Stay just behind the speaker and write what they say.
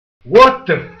What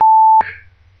the f?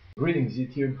 Greetings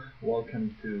YouTube,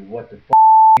 welcome to What the f.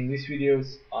 In these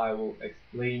videos I will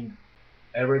explain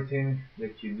everything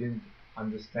that you didn't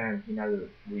understand in other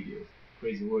videos.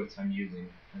 Crazy words I'm using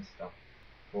and stuff.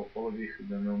 For all of you who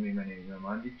don't know me, my name is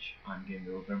Armandic. I'm game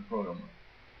developer and programmer.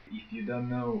 If you don't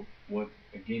know what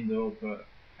a game developer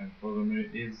and programmer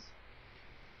is,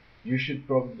 you should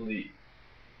probably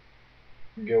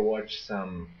go watch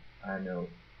some, I don't know,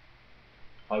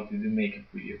 how to do makeup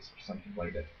videos or something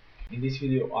like that. In this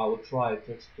video I will try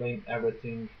to explain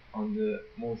everything on the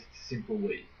most simple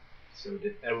way so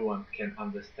that everyone can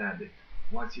understand it.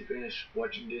 Once you finish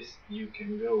watching this, you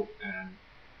can go and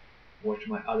watch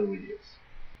my other videos.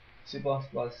 C++,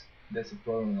 that's a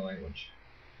programming language.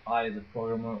 I, as a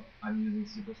programmer, I'm using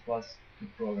C++ to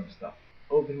program stuff.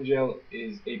 OpenGL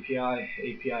is API.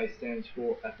 API stands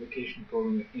for Application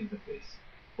Programming Interface.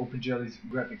 OpenGL is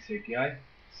graphics API,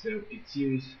 so it's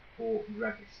used for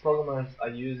graphics. Programmers are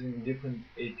using different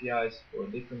APIs for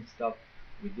different stuff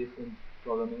with different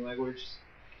programming languages.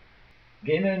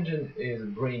 Game engine is the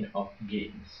brain of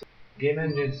games. Game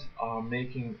engines are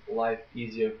making life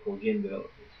easier for game developers.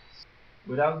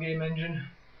 Without game engine,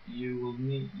 you would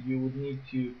need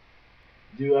to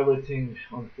do everything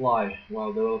on fly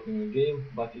while developing a game,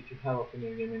 but if you have a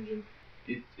finished game engine,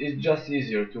 it's just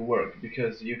easier to work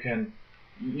because you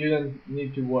don't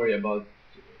need to worry about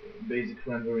basic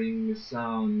rendering,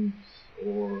 sound,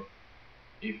 or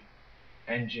if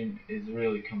engine is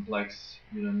really complex,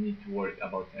 you don't need to worry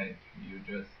about anything. You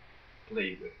just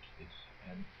play with it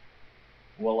and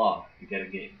voila, you get a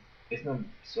game. It's not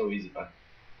so easy, but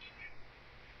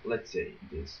let's say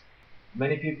it is.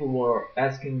 Many people were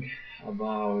asking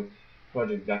about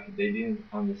Project Ducky. They didn't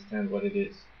understand what it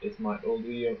is. It's my old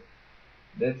video.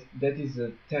 That is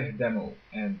a tech demo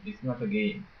and it's not a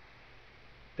game.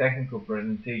 Technical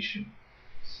presentation.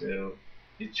 So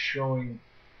it's showing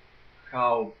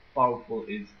how powerful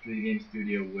is 3D Game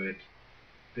Studio with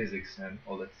physics and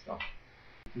all that stuff.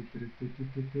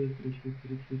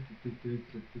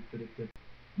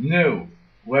 No,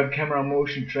 web camera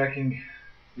motion tracking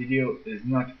video is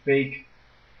not fake,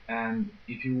 and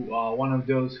if you are one of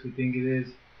those who think it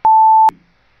is,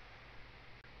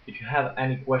 if you have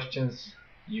any questions,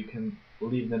 you can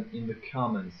leave them in the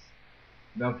comments.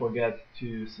 Don't forget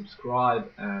to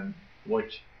subscribe and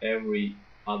watch every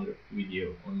other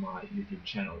video on my YouTube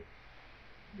channel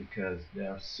because they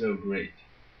are so great.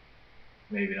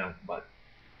 Maybe not, but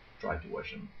try to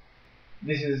watch them.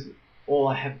 This is all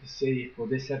I have to say for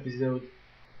this episode.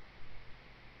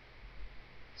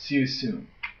 See you soon.